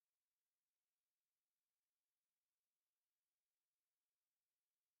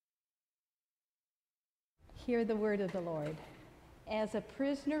Hear the word of the Lord. As a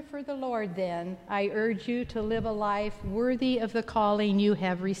prisoner for the Lord, then, I urge you to live a life worthy of the calling you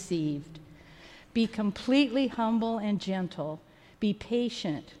have received. Be completely humble and gentle. Be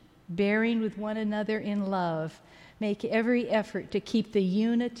patient, bearing with one another in love. Make every effort to keep the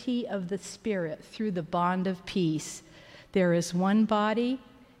unity of the Spirit through the bond of peace. There is one body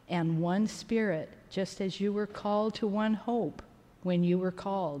and one Spirit, just as you were called to one hope when you were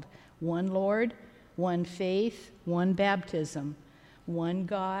called. One Lord, one faith, one baptism, one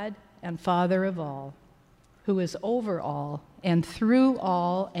God and Father of all, who is over all and through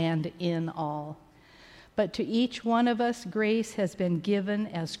all and in all. But to each one of us grace has been given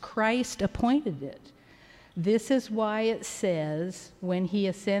as Christ appointed it. This is why it says, when he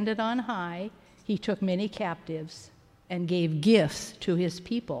ascended on high, he took many captives and gave gifts to his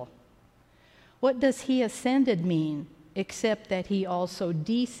people. What does he ascended mean, except that he also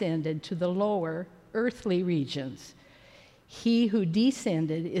descended to the lower earthly regions? He who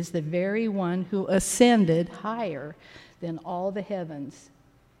descended is the very one who ascended higher than all the heavens,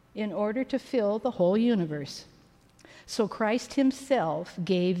 in order to fill the whole universe. So Christ himself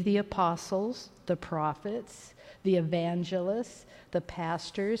gave the apostles, the prophets, the evangelists, the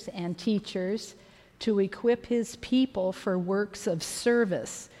pastors, and teachers to equip his people for works of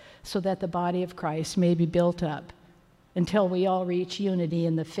service, so that the body of Christ may be built up until we all reach unity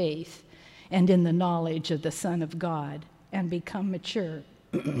in the faith and in the knowledge of the Son of God and become mature,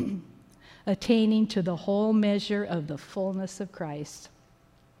 attaining to the whole measure of the fullness of Christ.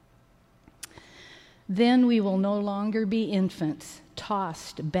 Then we will no longer be infants,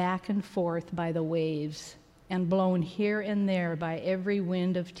 tossed back and forth by the waves and blown here and there by every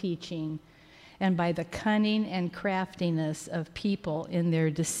wind of teaching and by the cunning and craftiness of people in their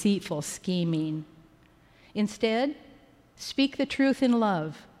deceitful scheming. Instead, speak the truth in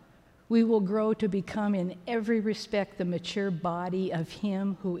love. We will grow to become in every respect the mature body of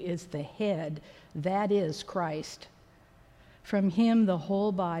him who is the head, that is Christ. From him the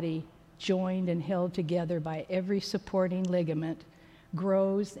whole body, joined and held together by every supporting ligament,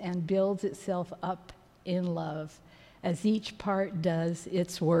 grows and builds itself up in love as each part does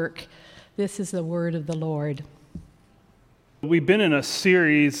its work. This is the word of the Lord. We've been in a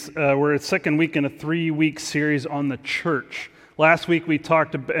series, we're at second week in a 3-week series on the church. Last week we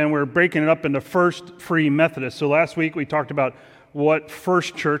talked, and we're breaking it up into First Free Methodist. So last week we talked about what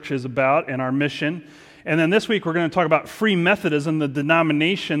First Church is about and our mission. And then this week we're going to talk about Free Methodism, the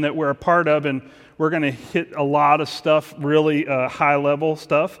denomination that we're a part of, and we're going to hit a lot of stuff, really high-level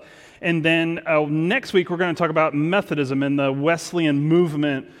stuff. And then next week we're going to talk about Methodism and the Wesleyan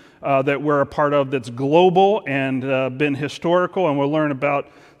movement that we're a part of, that's global and been historical, and we'll learn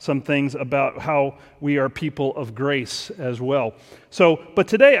about some things about how we are people of grace as well. So, but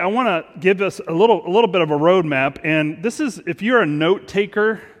today I want to give us a little bit of a roadmap, and this is, if you're a note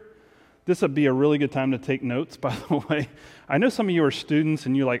taker, this would be a really good time to take notes, by the way. I know some of you are students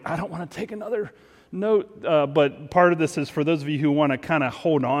and you're like, I don't want to take another note, but part of this is for those of you who want to kind of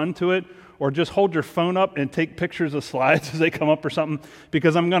hold on to it, or just hold your phone up and take pictures of slides as they come up or something,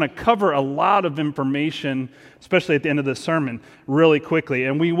 because I'm going to cover a lot of information, especially at the end of this sermon, really quickly.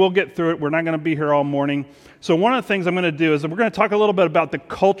 And we will get through it. We're not going to be here all morning. So one of the things I'm going to do is we're going to talk a little bit about the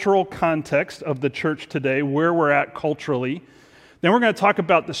cultural context of the church today, where we're at culturally. Then we're going to talk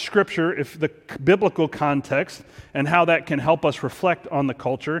about the scripture, if the biblical context, and how that can help us reflect on the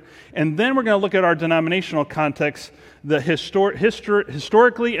culture. And then we're going to look at our denominational context, the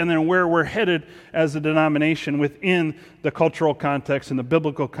historically, and then where we're headed as a denomination within the cultural context and the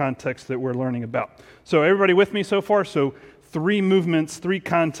biblical context that we're learning about. So everybody with me so far? So 3 movements, 3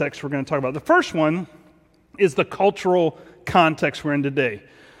 contexts we're going to talk about. The first one is the cultural context we're in today.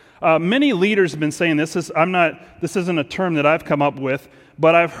 Many leaders have been saying this. This isn't a term that I've come up with,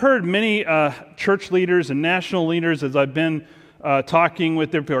 but I've heard many church leaders and national leaders, as I've been talking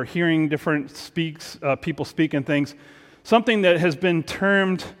with them or hearing different people speak and things, something that has been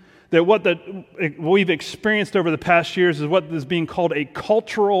termed, that what we've experienced over the past years is what is being called a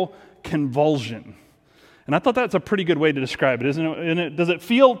cultural convulsion. And I thought that's a pretty good way to describe it, isn't it? And does it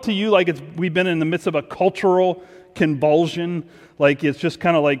feel to you like we've been in the midst of a cultural convulsion? Like it's just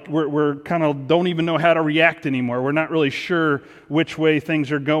kind of like we're kind of don't even know how to react anymore. We're not really sure which way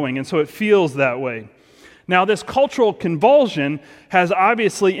things are going. And so it feels that way. Now, this cultural convulsion has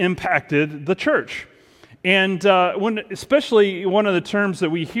obviously impacted the church. And especially one of the terms that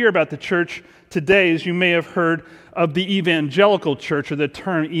we hear about the church today is, you may have heard of the evangelical church, or the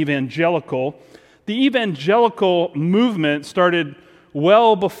term evangelical. The evangelical movement started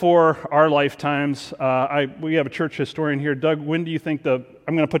well before our lifetimes. We have a church historian here. Doug, when do you think I'm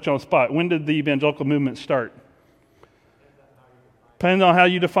going to put you on the spot. When did the evangelical movement start? Depends on how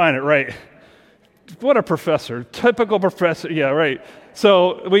you define it, right? What a professor. Typical professor. Yeah, right.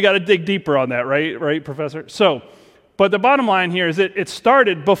 So we got to dig deeper on that, right? Right, professor? So, but the bottom line here is that it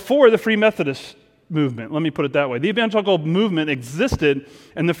started before the Free Methodist movement. Let me put it that way. The evangelical movement existed,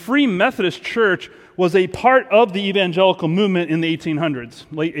 and the Free Methodist Church was a part of the evangelical movement in the 1800s,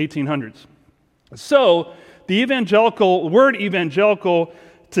 late 1800s. So the word evangelical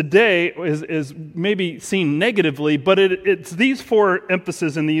today is maybe seen negatively, but it's these four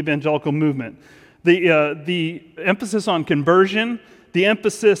emphases in the evangelical movement. The emphasis on conversion, the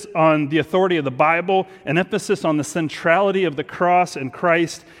emphasis on the authority of the Bible, an emphasis on the centrality of the cross and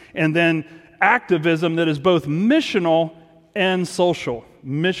Christ, and then activism that is both missional and social.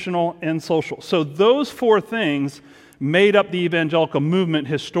 Missional and social. So those four things made up the evangelical movement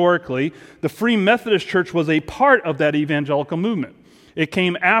historically. The Free Methodist Church was a part of that evangelical movement. It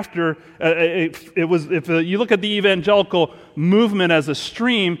came after, if you look at the evangelical movement as a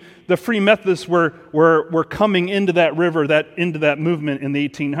stream, the Free Methodists were coming into that river, into that movement in the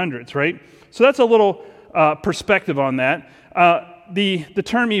 1800s, right? So that's a little perspective on that. The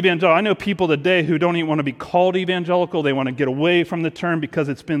term evangelical, I know people today who don't even want to be called evangelical. They want to get away from the term because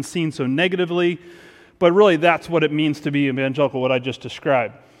it's been seen so negatively. But really, that's what it means to be evangelical, what I just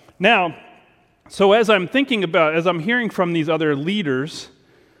described. Now, so as I'm hearing from these other leaders,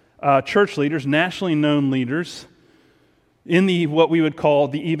 church leaders, nationally known leaders, in what we would call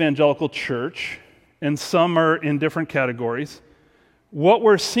the evangelical church, and some are in different categories, what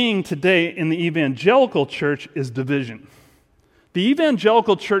we're seeing today in the evangelical church is division. The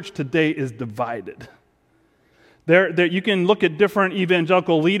evangelical church today is divided. You can look at different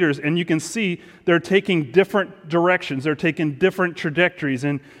evangelical leaders and you can see they're taking different directions. They're taking different trajectories,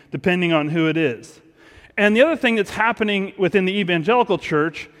 and depending on who it is. And the other thing that's happening within the evangelical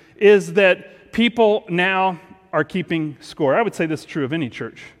church is that people now are keeping score. I would say this is true of any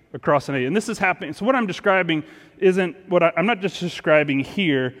church across the nation. And this is happening. So what I'm describing isn't I'm not just describing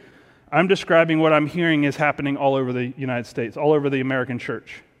here. I'm describing what I'm hearing is happening all over the United States, all over the American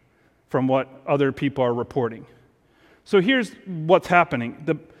church, from what other people are reporting. So here's what's happening.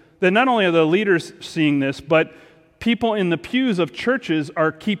 Not only are the leaders seeing this, but people in the pews of churches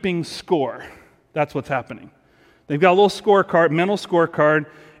are keeping score. That's what's happening. They've got a little scorecard, mental scorecard,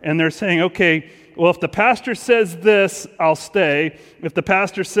 and they're saying, okay, well, if the pastor says this, I'll stay. If the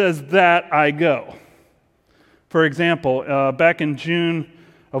pastor says that, I go. For example, back in June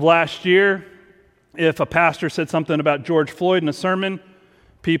of last year, if a pastor said something about George Floyd in a sermon,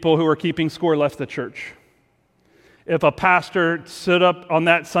 people who were keeping score left the church. If a pastor stood up on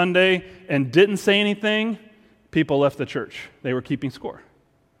that Sunday and didn't say anything, people left the church. They were keeping score.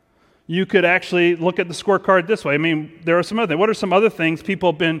 You could actually look at the scorecard this way. I mean, there are some other things. What are some other things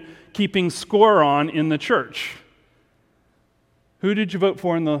people have been keeping score on in the church? Who did you vote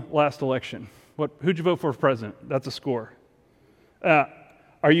for in the last election? Who'd you vote for president? That's a score.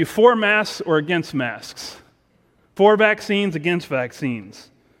 Are you for masks or against masks? For vaccines, against vaccines?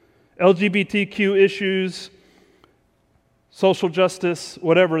 LGBTQ issues, social justice,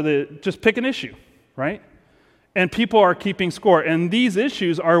 whatever, just pick an issue, right? And people are keeping score. And these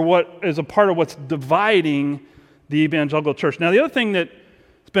issues are what is a part of what's dividing the evangelical church. Now, the other thing that's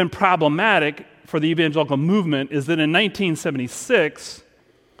been problematic for the evangelical movement is that in 1976,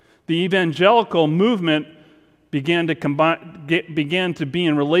 the evangelical movement began to be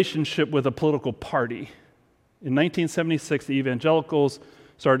in relationship with a political party. In 1976, the evangelicals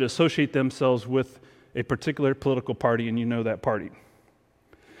started to associate themselves with a particular political party, and you know that party.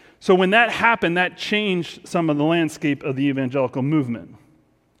 So when that happened, that changed some of the landscape of the evangelical movement.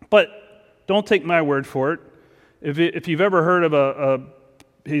 But don't take my word for it. If you've ever heard of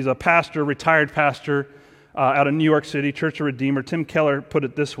he's a pastor, retired pastor out of New York City, Church of Redeemer, Tim Keller put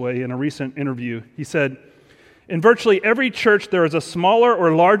it this way in a recent interview. He said, "In virtually every church, there is a smaller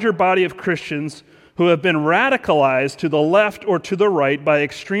or larger body of Christians who have been radicalized to the left or to the right by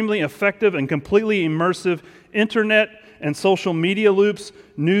extremely effective and completely immersive internet and social media loops,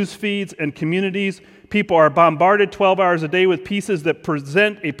 news feeds, and communities. People are bombarded 12 hours a day with pieces that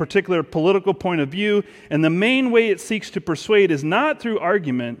present a particular political point of view, and the main way it seeks to persuade is not through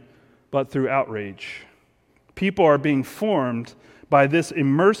argument, but through outrage. People are being formed by this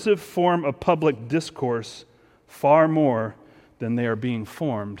immersive form of public discourse far more than they are being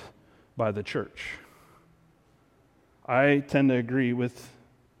formed by the church." I tend to agree with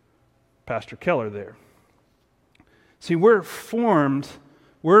Pastor Keller there. See, we're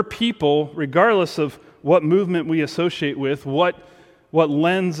people, regardless of what movement we associate with, what what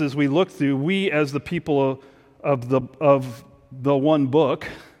lenses we look through, we as the people of the one book,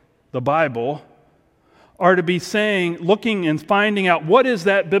 the Bible, are to be saying, looking and finding out what is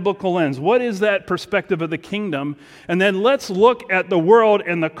that biblical lens, what is that perspective of the kingdom, and then let's look at the world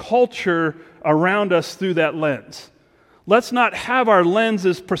and the culture around us through that lens. Let's not have our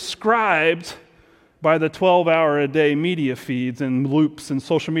lenses prescribed by the 12-hour-a-day media feeds and loops and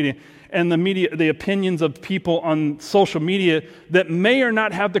social media, and the opinions of people on social media that may or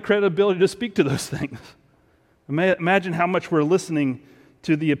not have the credibility to speak to those things. Imagine how much we're listening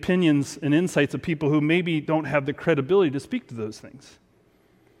to the opinions and insights of people who maybe don't have the credibility to speak to those things.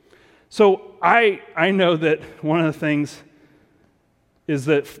 So I know that one of the things is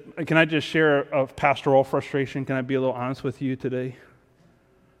that, can I just share a pastoral frustration? Can I be a little honest with you today?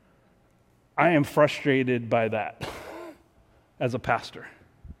 I am frustrated by that as a pastor.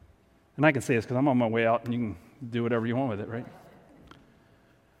 And I can say this because I'm on my way out and you can do whatever you want with it, right?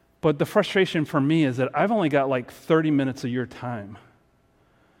 But the frustration for me is that I've only got like 30 minutes of your time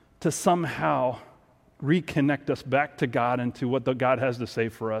to somehow reconnect us back to God and to what God has to say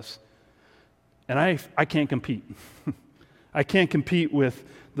for us. And I can't compete. I can't compete with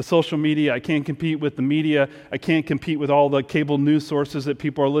the social media. I can't compete with the media. I can't compete with all the cable news sources that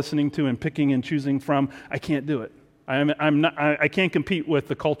people are listening to and picking and choosing from. I can't do it. I can't compete with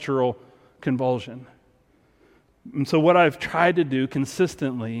the cultural convulsion. And so what I've tried to do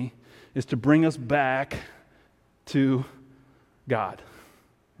consistently is to bring us back to God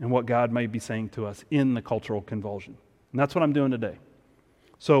and what God might be saying to us in the cultural convulsion. And that's what I'm doing today.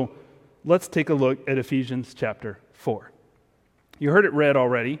 So let's take a look at Ephesians chapter 4. You heard it read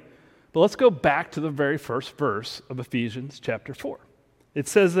already, but let's go back to the very first verse of Ephesians chapter 4. It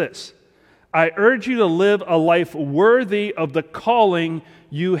says this, I urge you to live a life worthy of the calling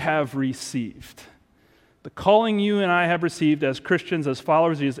you have received. The calling you and I have received as Christians, as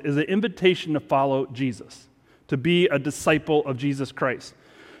followers of Jesus, is an invitation to follow Jesus, to be a disciple of Jesus Christ.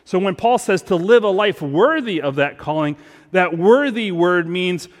 So when Paul says to live a life worthy of that calling, that worthy word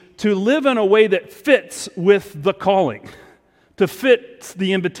means to live in a way that fits with the calling, to fit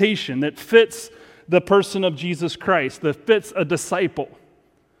the invitation, that fits the person of Jesus Christ, that fits a disciple.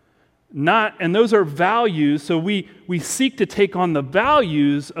 And those are values, so we seek to take on the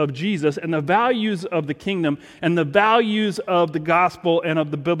values of Jesus and the values of the kingdom and the values of the gospel and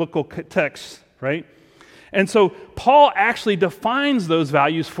of the biblical text, right? And so Paul actually defines those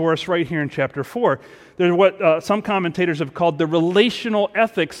values for us right here in chapter 4. There's what some commentators have called the relational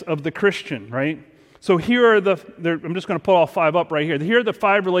ethics of the Christian, right? So here are I'm just going to pull all 5 up right here. Here are the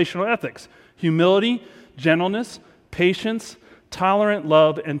 5 relational ethics: humility, gentleness, patience, tolerant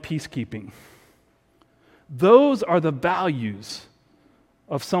love, and peacekeeping. Those are the values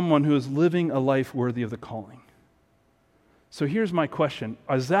of someone who is living a life worthy of the calling. So here's my question.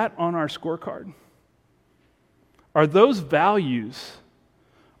 Is that on our scorecard? Are those values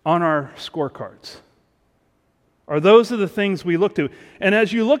on our scorecards? Are those the things we look to? And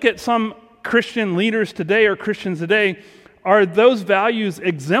as you look at some Christian leaders today or Christians today, are those values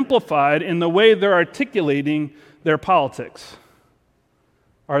exemplified in the way they're articulating their politics?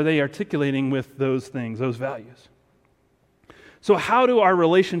 Are they articulating with those things, those values? So how do our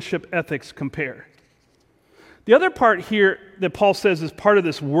relationship ethics compare? The other part here that Paul says is part of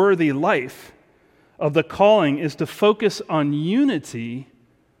this worthy life of the calling is to focus on unity,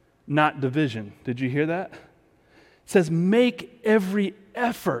 not division. Did you hear that? It says, make every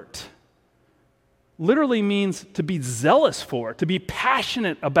effort. Literally means to be zealous for, to be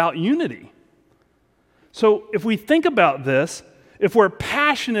passionate about unity. So if we think about this, if we're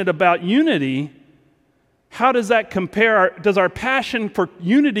passionate about unity, how does that compare? Does our passion for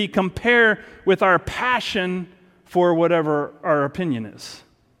unity compare with our passion for whatever our opinion is?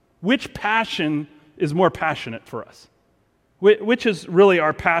 Which passion is more passionate for us? Which is really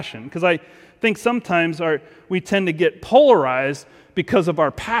our passion? Because I think sometimes we tend to get polarized because of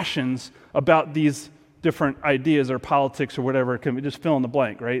our passions about these different ideas or politics or whatever. Can we just fill in the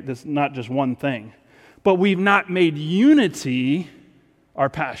blank, right? This is not just one thing. But we've not made unity our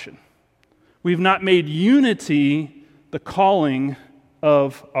passion. We've not made unity the calling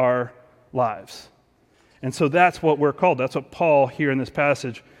of our lives. And so that's what we're called. That's what Paul here in this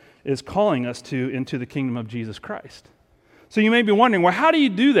passage is calling us to into the kingdom of Jesus Christ. So you may be wondering, well, how do you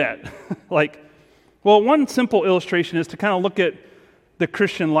do that? One simple illustration is to kind of look at the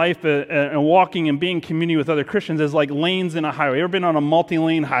Christian life and walking and being in community with other Christians as like lanes in a highway. You ever been on a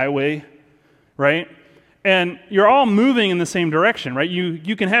multi-lane highway, right? And you're all moving in the same direction, right?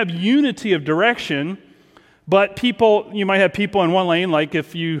 You can have unity of direction, but you might have people in one lane, like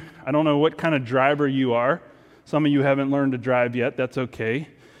I don't know what kind of driver you are, Some of you haven't learned to drive yet. That's okay.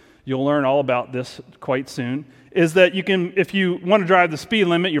 You'll learn all about this quite soon. Is that you can, if you want to drive the speed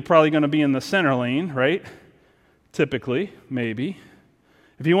limit, you're probably going to be in the center lane, right? Typically, maybe.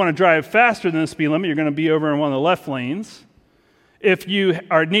 If you want to drive faster than the speed limit, you're going to be over in one of the left lanes. If you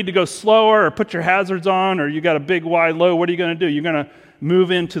need to go slower or put your hazards on or you got a big wide load, what are you going to do? You're going to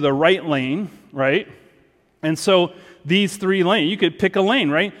move into the right lane, right? And so these three lanes, you could pick a lane,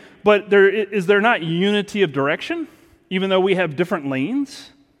 right? But is there not unity of direction, even though we have different lanes?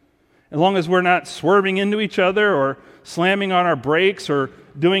 As long as we're not swerving into each other or slamming on our brakes or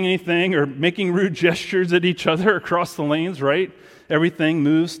doing anything or making rude gestures at each other across the lanes, right? Everything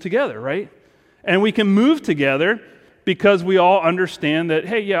moves together, right? And we can move together because we all understand that,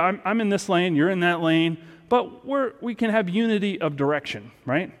 hey, yeah, I'm in this lane, you're in that lane, but we can have unity of direction,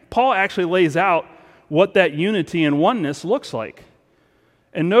 right? Paul actually lays out what that unity and oneness looks like.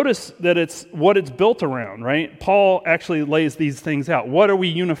 And notice that it's what it's built around, right? Paul actually lays these things out. What are we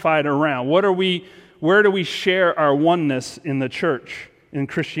unified around? Where do we share our oneness in the church, in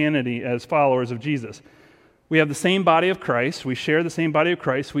Christianity as followers of Jesus? We have the same body of Christ. We share the same body of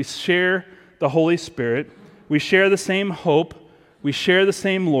Christ. We share the Holy Spirit. We share the same hope. We share the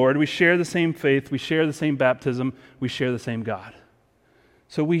same Lord. We share the same faith. We share the same baptism. We share the same God.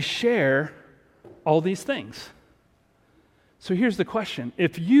 So we share all these things. So here's the question.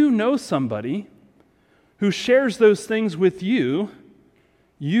 If you know somebody who shares those things with you,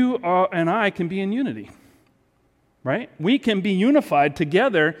 you and I can be in unity, right? We can be unified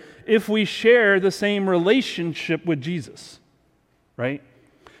together if we share the same relationship with Jesus, right?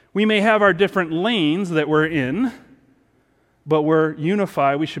 We may have our different lanes that we're in, but we're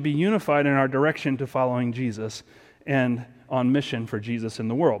unified. We should be unified in our direction to following Jesus and on mission for Jesus in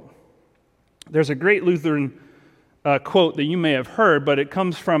the world. There's a great Lutheran quote that you may have heard, but it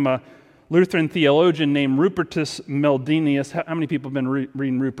comes from a Lutheran theologian named Rupertus Meldenius. How many people have been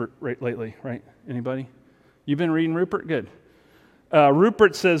reading Rupert lately, right? Anybody? You've been reading Rupert? Good.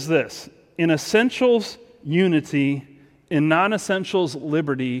 Rupert says this: in essentials, unity; in non-essentials,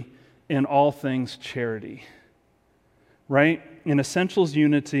 liberty; in all things, charity. Right? In essentials,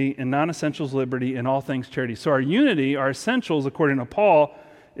 unity; in non-essentials, liberty; in all things, charity. So our unity, our essentials, according to Paul,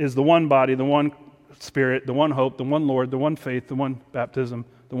 is the one body, the one Spirit, the one hope, the one Lord, the one faith, the one baptism,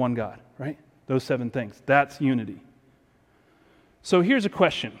 the one God, right? Those 7 things. That's unity. So here's a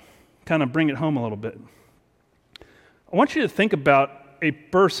question, kind of bring it home a little bit. I want you to think about a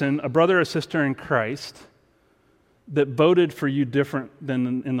person, a brother or sister in Christ, that voted for you different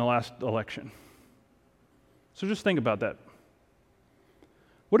than in the last election. So just think about that.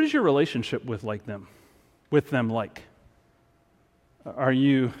 What is your relationship with them like? Are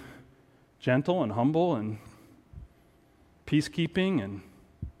you gentle and humble and peacekeeping and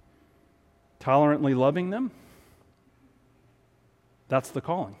tolerantly loving them? That's the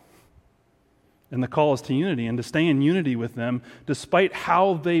calling. And the call is to unity and to stay in unity with them despite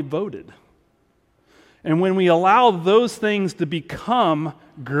how they voted. And when we allow those things to become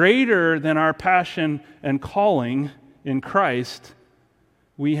greater than our passion and calling in Christ,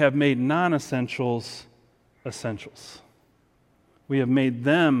 we have made non-essentials essentials. We have made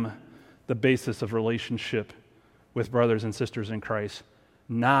them the basis of relationship with brothers and sisters in Christ,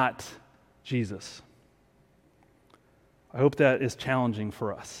 not Jesus. I hope that is challenging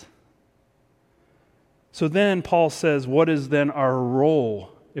for us. So then Paul says, what is then our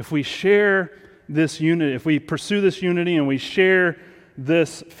role? If we share this unity, if we pursue this unity and we share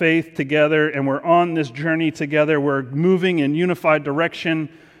this faith together and we're on this journey together, we're moving in unified direction,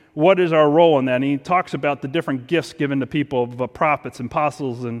 what is our role in that? And he talks about the different gifts given to people of prophets and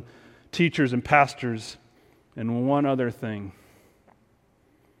apostles and teachers and pastors, and one other thing.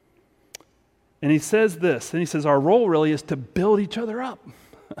 And he says this, and he says our role really is to build each other up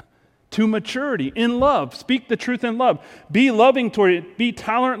to maturity in love. Speak the truth in love. Be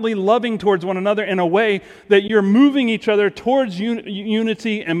tolerantly loving towards one another in a way that you're moving each other towards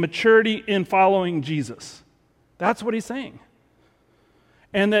unity and maturity in following Jesus. That's what he's saying.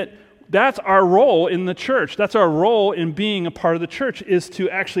 And that's our role in the church. That's our role in being a part of the church, is to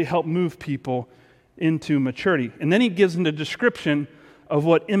actually help move people into maturity. And then he gives them a description of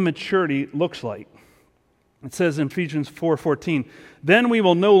what immaturity looks like. It says in Ephesians 4:14, then we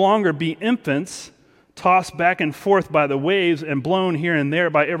will no longer be infants, tossed back and forth by the waves and blown here and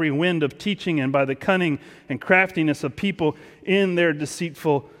there by every wind of teaching and by the cunning and craftiness of people in their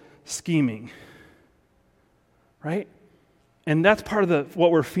deceitful scheming. Right? And that's part of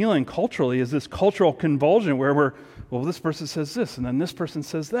what we're feeling culturally, is this cultural convulsion where this person says this, and then this person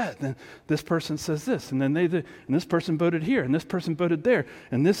says that, and then this person says this, and then and this person voted here, and this person voted there,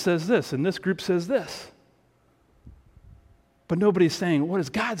 and this says this, and this group says this. But nobody's saying, what is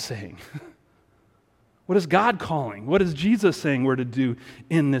God saying? What is God calling? What is Jesus saying we're to do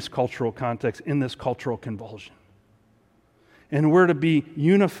in this cultural context, in this cultural convulsion? And we're to be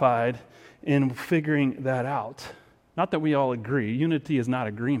unified in figuring that out. Not that we all agree. Unity is not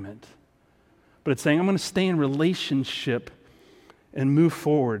agreement. But it's saying, I'm going to stay in relationship and move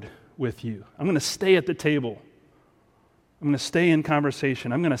forward with you. I'm going to stay at the table. I'm going to stay in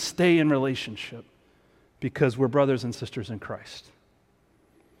conversation. I'm going to stay in relationship because we're brothers and sisters in Christ.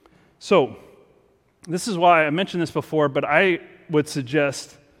 So, this is why I mentioned this before, but I would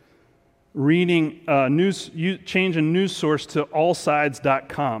suggest reading change a news source to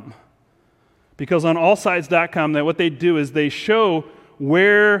allsides.com. Because on allsides.com, what they do is they show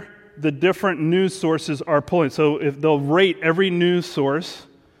where the different news sources are pulling. So if they'll rate every news source,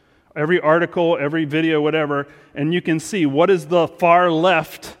 every article, every video, whatever, and you can see what is the far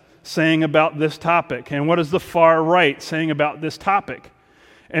left saying about this topic and what is the far right saying about this topic.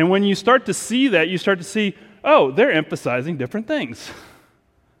 And when you start to see that, you start to see, oh, they're emphasizing different things.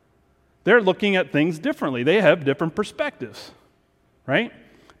 They're looking at things differently. They have different perspectives, right?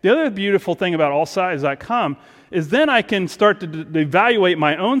 The other beautiful thing about allsides.com is then I can start to evaluate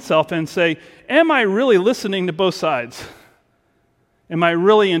my own self and say, am I really listening to both sides? Am I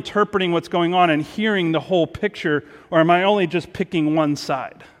really interpreting what's going on and hearing the whole picture, or am I only just picking one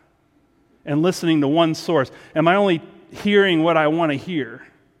side and listening to one source? Am I only hearing what I want to hear?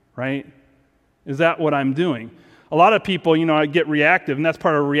 Right? Is that what I'm doing? A lot of people, I get reactive, and that's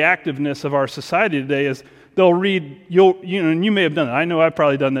part of reactiveness of our society today is they'll read, and you may have done it. I know I've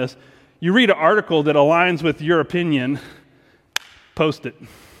probably done this. You read an article that aligns with your opinion, post it,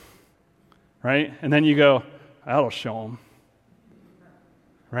 right? And then you go, that'll show them,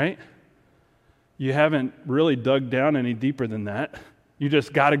 right? You haven't really dug down any deeper than that. You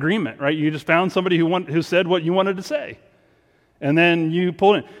just got agreement, right? You just found somebody who said what you wanted to say. And then you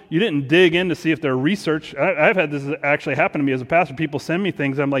pulled it. You didn't dig in to see if their research. I've had this actually happen to me as a pastor. People send me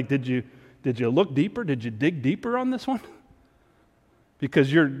things. I'm like, did you look deeper? Did you dig deeper on this one?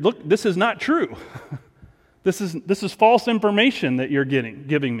 Because this is not true. This is false information that you're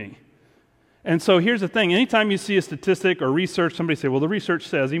giving me. And so here's the thing. Anytime you see a statistic or research, somebody say, well, the research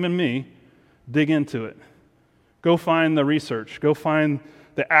says, even me, dig into it. Go find the research. Go find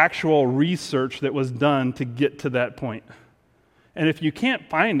the actual research that was done to get to that point. And if you can't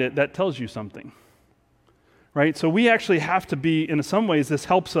find it, that tells you something, right? So we actually have to be, in some ways, this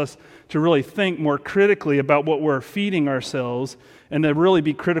helps us to really think more critically about what we're feeding ourselves and to really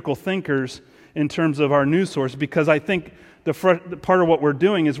be critical thinkers in terms of our news source, because I think the part of what we're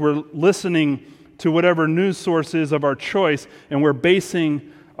doing is we're listening to whatever news source is of our choice, and we're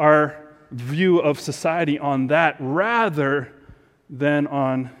basing our view of society on that rather than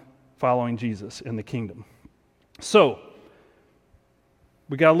on following Jesus in the kingdom. So,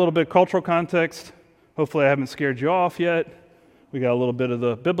 we got a little bit of cultural context. Hopefully I haven't scared you off yet. We got a little bit of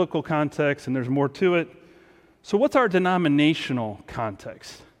the biblical context, and there's more to it. So what's our denominational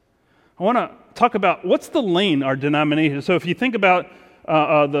context? I want to talk about what's the lane, our denomination. So if you think about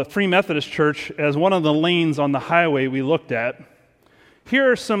the Free Methodist Church as one of the lanes on the highway we looked at,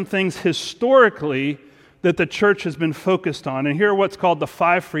 here are some things historically that the church has been focused on. And here are what's called the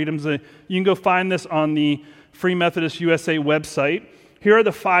 5 freedoms. You can go find this on the Free Methodist USA website. Here are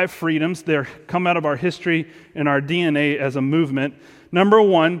the 5 freedoms. They come out of our history and our DNA as a movement. Number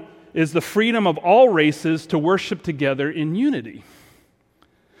 1 is the freedom of all races to worship together in unity.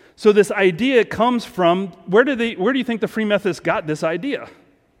 So this idea comes from, where do you think the Free Methodists got this idea?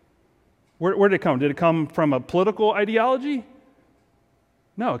 Where did it come? Did it come from a political ideology?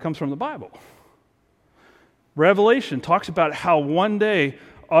 No, it comes from the Bible. Revelation talks about how one day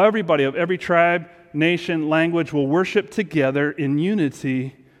everybody of every tribe, nation, language will worship together in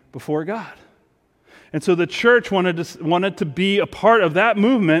unity before God. And so the church wanted to be a part of that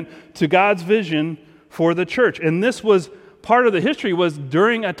movement to God's vision for the church. And this was part of the history was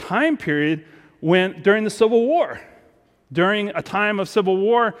during a time period during the Civil War, during a time of civil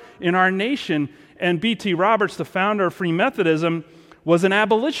war in our nation. And B.T. Roberts, the founder of Free Methodism, was an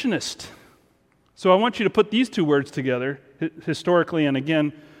abolitionist. So I want you to put these two words together, historically, and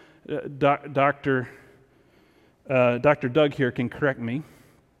again, Dr. Doug here can correct me.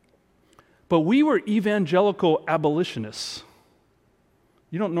 But we were evangelical abolitionists.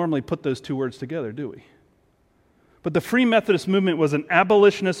 You don't normally put those two words together, do we? But the Free Methodist movement was an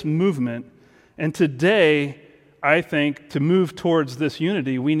abolitionist movement, and today, I think, to move towards this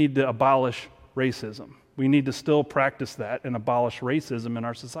unity, we need to abolish racism. We need to still practice that and abolish racism in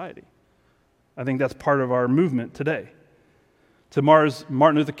our society. I think that's part of our movement today. Tomorrow's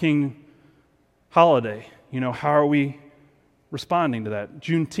Martin Luther King holiday. How are we responding to that?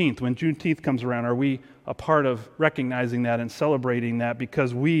 Juneteenth, when Juneteenth comes around, are we a part of recognizing that and celebrating that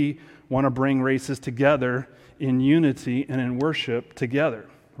because we want to bring races together in unity and in worship together,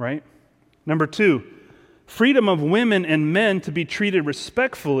 right? Number 2, freedom of women and men to be treated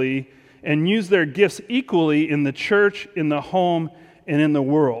respectfully and use their gifts equally in the church, in the home, and in the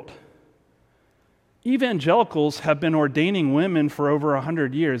world. Evangelicals have been ordaining women for over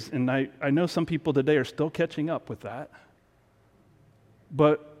 100 years, and I know some people today are still catching up with that.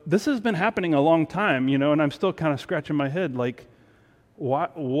 But this has been happening a long time, and I'm still kind of scratching my head, like,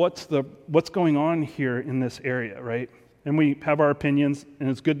 what's going on here in this area, right? And we have our opinions, and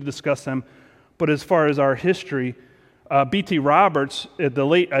it's good to discuss them. But as far as our history, B.T. Roberts, in the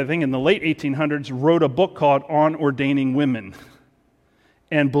late 1800s, wrote a book called On Ordaining Women,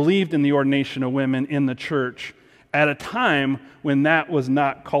 and believed in the ordination of women in the church at a time when that was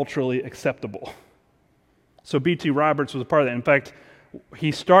not culturally acceptable. So B.T. Roberts was a part of that. In fact,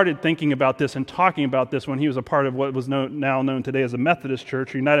 he started thinking about this and talking about this when he was a part of what was now known today as a Methodist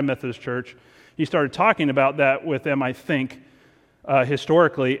Church, or United Methodist Church. He started talking about that with them, I think,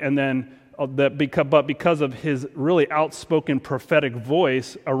 historically, and then because of his really outspoken prophetic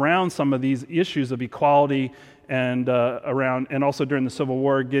voice around some of these issues of equality and also during the Civil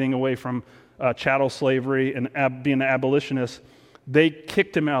War, getting away from chattel slavery and being an abolitionist, they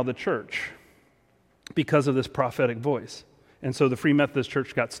kicked him out of the church because of this prophetic voice. And so the Free Methodist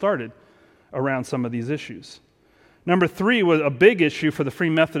Church got started around some of these issues. Number 3 was a big issue for the Free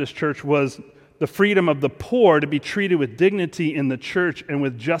Methodist Church was the freedom of the poor to be treated with dignity in the church and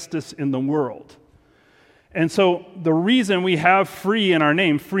with justice in the world. And so the reason we have free in our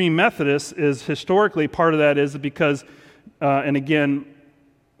name, Free Methodist, is historically part of that is because, and again,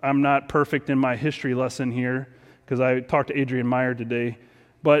 I'm not perfect in my history lesson here because I talked to Adrian Meyer today,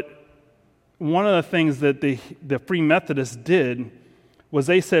 but one of the things that the Free Methodists did was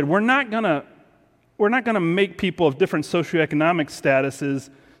they said, we're not gonna make people of different socioeconomic statuses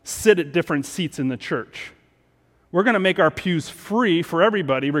sit at different seats in the church. We're going to make our pews free for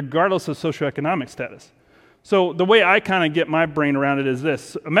everybody, regardless of socioeconomic status. So the way I kind of get my brain around it is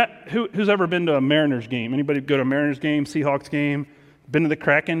this. Who's ever been to a Mariners game? Anybody go to a Mariners game, Seahawks game? Been to the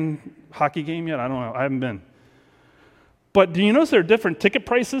Kraken hockey game yet? I don't know. I haven't been. But do you notice there are different ticket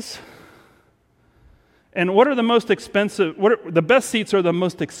prices? And what are the most expensive? The best seats are the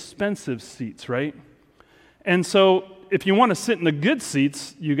most expensive seats, right? And so if you want to sit in the good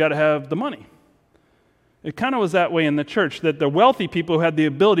seats, you got to have the money. It kind of was that way in the church, that the wealthy people who had the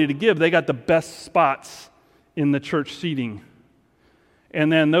ability to give, they got the best spots in the church seating.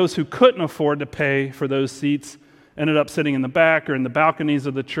 And then those who couldn't afford to pay for those seats ended up sitting in the back or in the balconies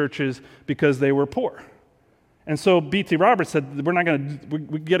of the churches because they were poor. And so B.T. Roberts said, we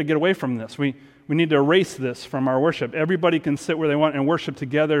got to get away from this. We need to erase this from our worship. Everybody can sit where they want and worship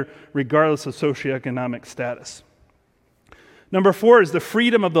together regardless of socioeconomic status. Number 4 is the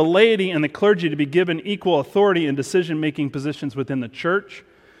freedom of the laity and the clergy to be given equal authority in decision-making positions within the church.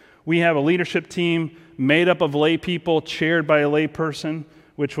 We have a leadership team made up of lay people, chaired by a lay person,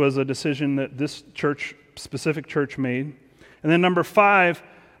 which was a decision that this specific church made. And then number 5,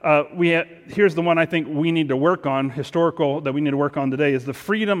 here's the one I think we need to work on, historical, that we need to work on today, is the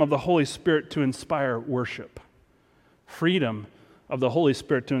freedom of the Holy Spirit to inspire worship. Freedom of the Holy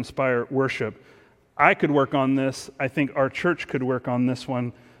Spirit to inspire worship. I could work on this. I think our church could work on this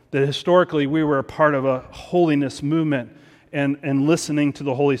one, that historically we were a part of a holiness movement and listening to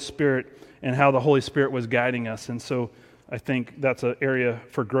the Holy Spirit and how the Holy Spirit was guiding us. And so I think that's an area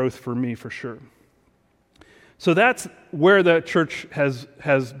for growth for me for sure. So that's where the church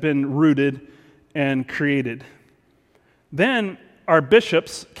has been rooted and created. Then our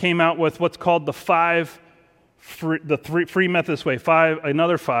bishops came out with what's called the Free Methodist Way,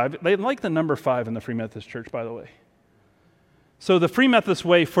 another 5. They like the number 5 in the Free Methodist Church, by the way. So the Free Methodist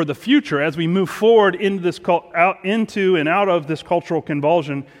Way for the future, as we move forward into and out of this cultural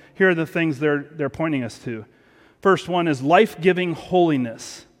convulsion, here are the things they're pointing us to. First one is life-giving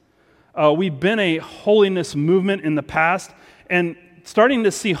holiness. We've been a holiness movement in the past, and starting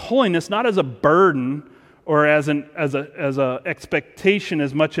to see holiness not as a burden or as a expectation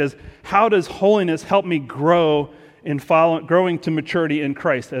as much as how does holiness help me grow in growing to maturity in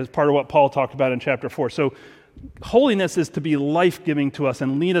Christ, as part of what Paul talked about in chapter 4. So holiness is to be life-giving to us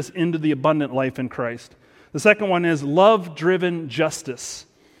and lead us into the abundant life in Christ. The second one is love-driven justice,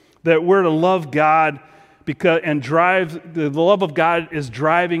 that we're to love God the love of God is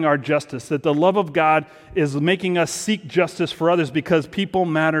driving our justice, that the love of God is making us seek justice for others because people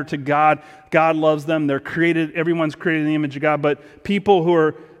matter to God. God loves them. They're created, everyone's created in the image of God, but people who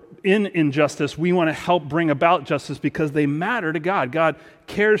are in injustice, we want to help bring about justice because they matter to God. God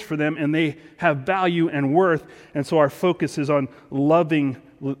cares for them and they have value and worth. And so our focus is on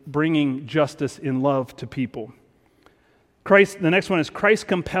bringing justice in love to people. The next one is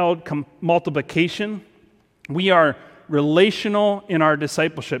Christ-compelled multiplication. We are relational in our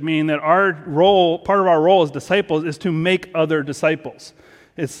discipleship, meaning that part of our role as disciples is to make other disciples.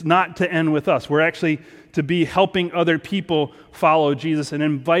 It's not to end with us. We're actually to be helping other people follow Jesus and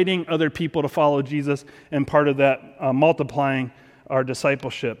inviting other people to follow Jesus, and part of that multiplying our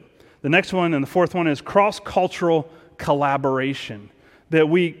discipleship. The next one and the fourth one is cross-cultural collaboration. That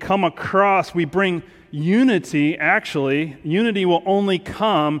we come across, we bring unity. Actually, unity will only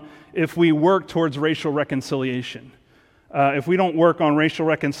come if we work towards racial reconciliation. If we don't work on racial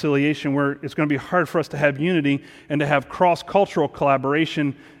reconciliation, it's going to be hard for us to have unity and to have cross-cultural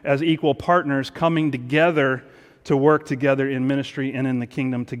collaboration as equal partners coming together to work together in ministry and in the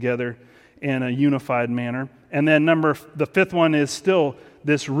kingdom together in a unified manner. And then the fifth one is still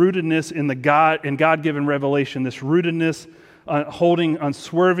this rootedness in God-given revelation, this rootedness holding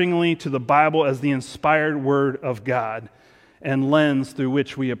unswervingly to the Bible as the inspired word of God and lens through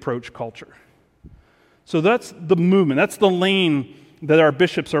which we approach culture. So that's the movement. That's the lane that our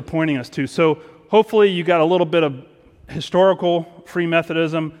bishops are pointing us to. So hopefully you got a little bit of historical Free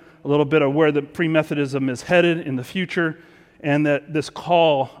Methodism, a little bit of where the Free Methodism is headed in the future, and that this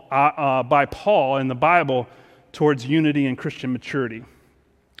call by Paul in the Bible towards unity and Christian maturity.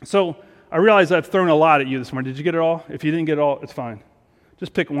 So I realize I've thrown a lot at you this morning. Did you get it all? If you didn't get it all, it's fine.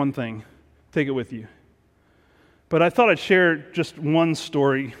 Just pick one thing. Take it with you. But I thought I'd share just one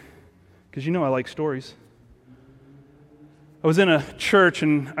story, because you know I like stories. I was in a church,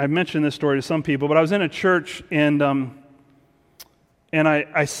 and I mentioned this story to some people, but I was in a church, and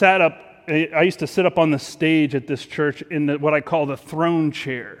I sat up. I used to sit up on the stage at this church in what I call the throne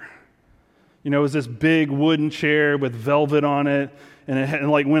chair. You know, it was this big wooden chair with velvet on it, and it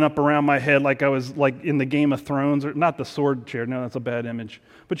like went up around my head like I was like in the Game of Thrones, or not the sword chair. No, that's a bad image.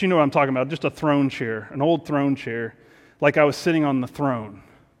 But you know what I'm talking about, just a throne chair, an old throne chair, like I was sitting on the throne.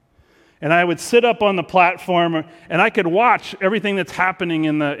 And I would sit up on the platform, and I could watch everything that's happening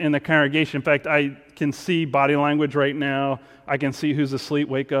in the congregation. In fact, I can see body language right now. I can see who's asleep,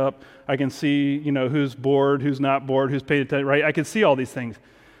 wake up. I can see, who's bored, who's not bored, who's paid attention, right? I can see all these things.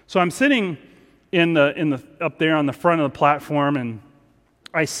 So I'm sitting up there on the front of the platform, and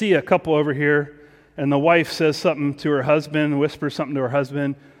I see a couple over here, and the wife says something to her husband, whispers something to her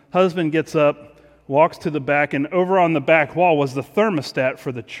husband. Husband gets up, walks to the back, and over on the back wall was the thermostat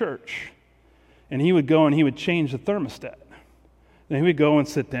for the church. And he would go and he would change the thermostat. Then he would go and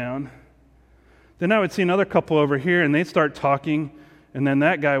sit down. Then I would see another couple over here, and they'd start talking, and then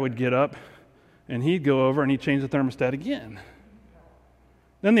that guy would get up, and he'd go over and he'd change the thermostat again.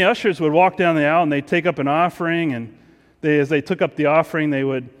 Then the ushers would walk down the aisle, and they'd take up an offering, and as they took up the offering, they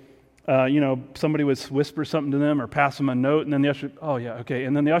would, somebody would whisper something to them or pass them a note, and then the usher, oh yeah, okay.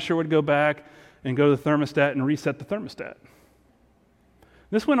 And then the usher would go back and go to the thermostat and reset the thermostat.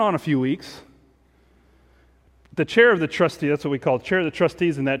 This went on a few weeks. The chair of the trustee, that's what we call it, chair of the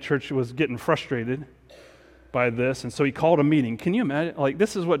trustees in that church was getting frustrated by this, and so he called a meeting. Can you imagine? Like,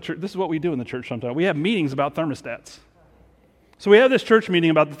 this is what we do in the church sometimes. We have meetings about thermostats. So we have this church meeting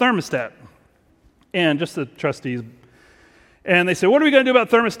about the thermostat, and just the trustees, and they say, what are we going to do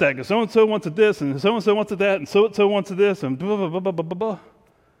about thermostat? Because so-and-so wants it this, and so-and-so wants it that, and so-and-so wants it this, and blah, blah, blah, blah, blah, blah, blah.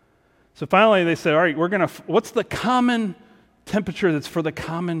 So finally they said, all right, what's the common temperature that's for the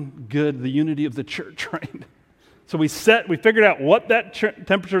common good, the unity of the church, right? So we figured out what that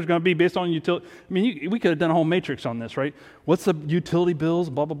temperature is going to be based on utility. I mean, we could have done a whole matrix on this, right? What's the utility bills,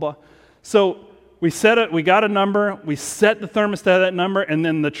 blah, blah, blah. So we got a number, we set the thermostat at that number, and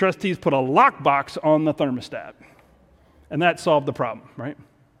then the trustees put a lockbox on the thermostat. And that solved the problem, right?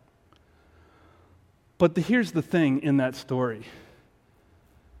 But here's the thing in that story.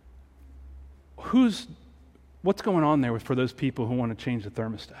 What's going on there for those people who want to change the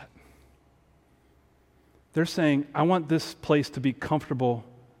thermostat? They're saying, I want this place to be comfortable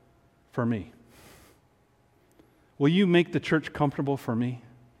for me. Will you make the church comfortable for me?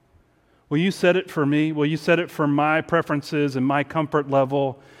 Will you set it for me? Will you set it for my preferences and my comfort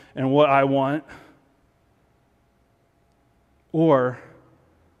level and what I want? Or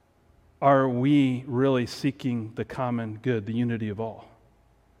are we really seeking the common good, the unity of all,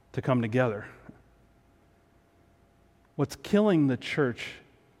 to come together? What's killing the church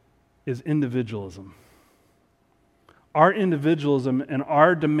is individualism. Our individualism and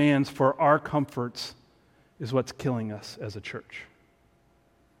our demands for our comforts is what's killing us as a church.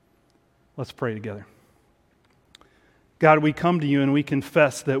 Let's pray together. God, we come to you and we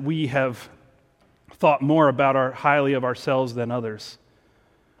confess that we have thought more about highly of ourselves than others.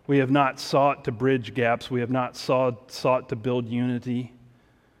 We have not sought to bridge gaps. We have not sought to build unity.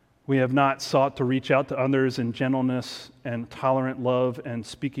 We have not sought to reach out to others in gentleness and tolerant love and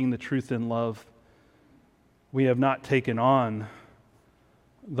speaking the truth in love. We have not taken on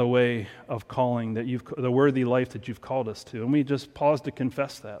the way of calling the worthy life that you've called us to. And we just pause to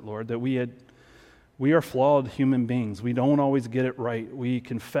confess that, Lord, that we are flawed human beings. We don't always get it right. We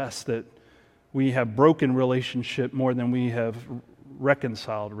confess that we have broken relationship more than we have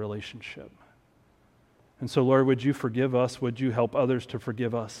reconciled relationship. And so, Lord, would you forgive us? Would you help others to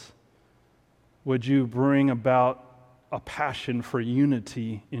forgive us? Would you bring about a passion for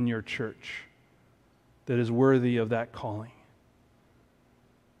unity in your church that is worthy of that calling?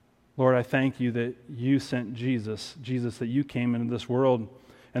 Lord, I thank you that you sent Jesus, that you came into this world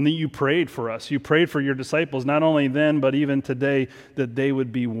and that you prayed for us. You prayed for your disciples, not only then, but even today, that they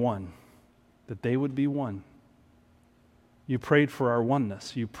would be one. That they would be one. You prayed for our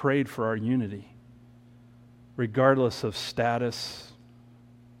oneness. You prayed for our unity. Regardless of status,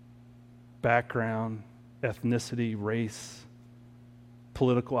 background, ethnicity, race,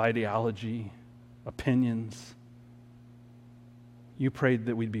 political ideology, opinions, you prayed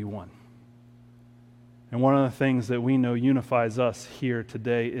that we'd be one. And one of the things that we know unifies us here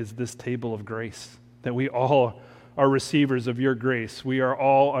today is this table of grace, that we all are receivers of your grace. We are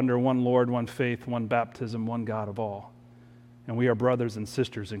all under one Lord, one faith, one baptism, one God of all. And we are brothers and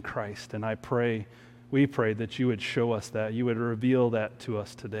sisters in Christ. And we pray that you would show us that, you would reveal that to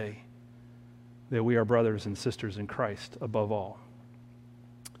us today, that we are brothers and sisters in Christ above all.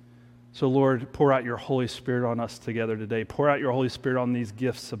 So, Lord, pour out your Holy Spirit on us together today. Pour out your Holy Spirit on these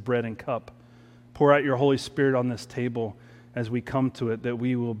gifts of bread and cup. Pour out your Holy Spirit on this table as we come to it, that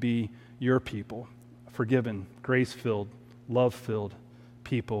we will be your people, forgiven, grace-filled, love-filled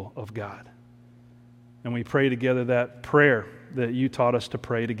people of God. And we pray together that prayer that you taught us to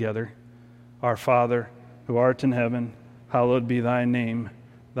pray together. Our Father, who art in heaven, hallowed be thy name.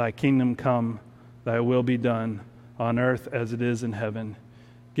 Thy kingdom come, thy will be done, on earth as it is in heaven.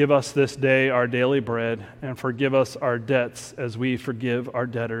 Give us this day our daily bread, and forgive us our debts as we forgive our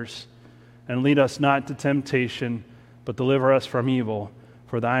debtors. And lead us not to temptation, but deliver us from evil.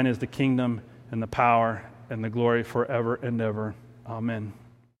 For thine is the kingdom and the power and the glory forever and ever. Amen.